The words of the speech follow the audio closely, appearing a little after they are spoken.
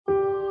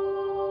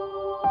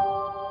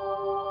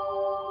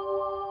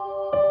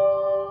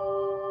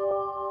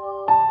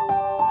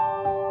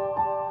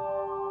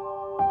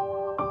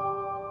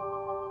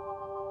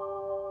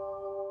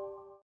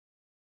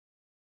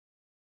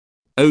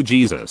O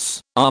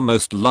Jesus, our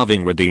most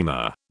loving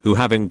Redeemer, who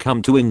having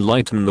come to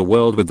enlighten the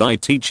world with thy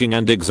teaching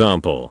and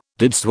example,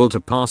 didst will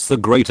to pass the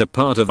greater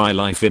part of thy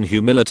life in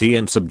humility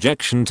and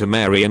subjection to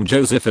Mary and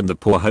Joseph in the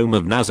poor home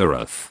of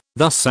Nazareth,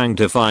 thus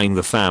sanctifying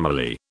the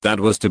family that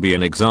was to be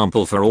an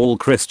example for all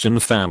Christian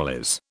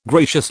families.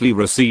 Graciously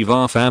receive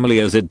our family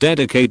as it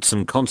dedicates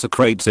and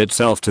consecrates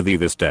itself to thee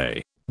this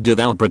day. Do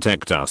thou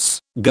protect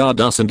us, guard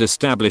us and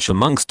establish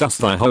amongst us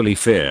thy holy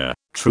fear,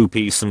 true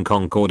peace and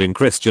concord in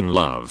Christian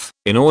love,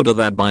 in order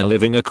that by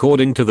living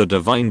according to the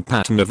divine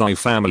pattern of thy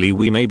family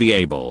we may be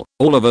able,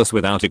 all of us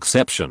without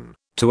exception,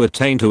 to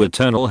attain to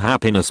eternal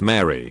happiness.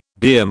 Mary,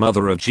 dear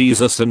Mother of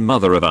Jesus and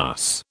Mother of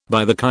us,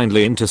 by the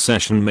kindly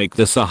intercession make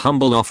this a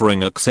humble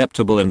offering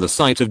acceptable in the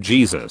sight of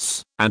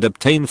Jesus, and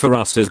obtain for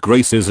us his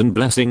graces and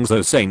blessings.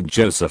 O Saint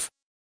Joseph,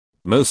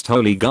 most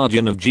holy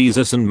guardian of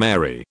Jesus and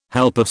Mary,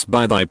 help us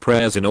by thy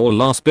prayers in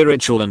all our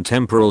spiritual and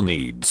temporal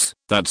needs,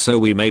 that so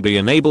we may be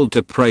enabled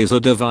to praise the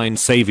divine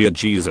Savior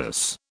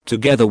Jesus,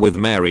 together with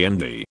Mary and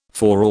thee,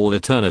 for all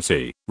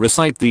eternity.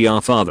 Recite the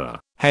Our Father,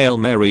 Hail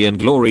Mary and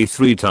Glory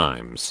 3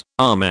 times.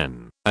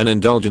 Amen. An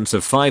indulgence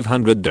of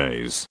 500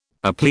 days.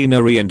 A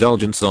plenary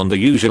indulgence on the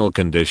usual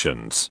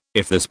conditions,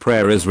 if this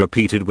prayer is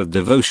repeated with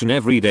devotion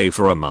every day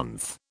for a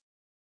month.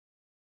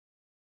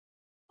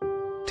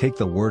 Take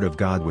the Word of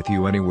God with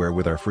you anywhere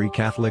with our free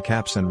Catholic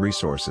apps and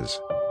resources.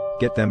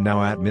 Get them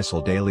now at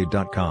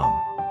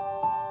missaldaily.com.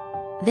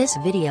 This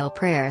video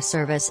prayer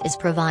service is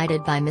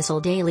provided by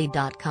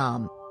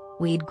missaldaily.com.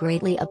 We'd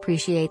greatly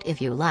appreciate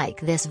if you like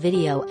this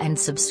video and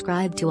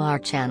subscribe to our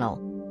channel.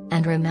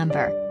 And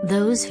remember,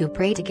 those who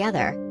pray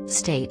together,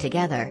 stay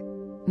together.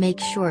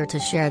 Make sure to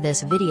share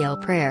this video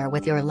prayer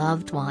with your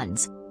loved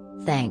ones.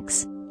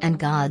 Thanks, and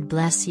God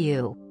bless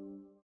you.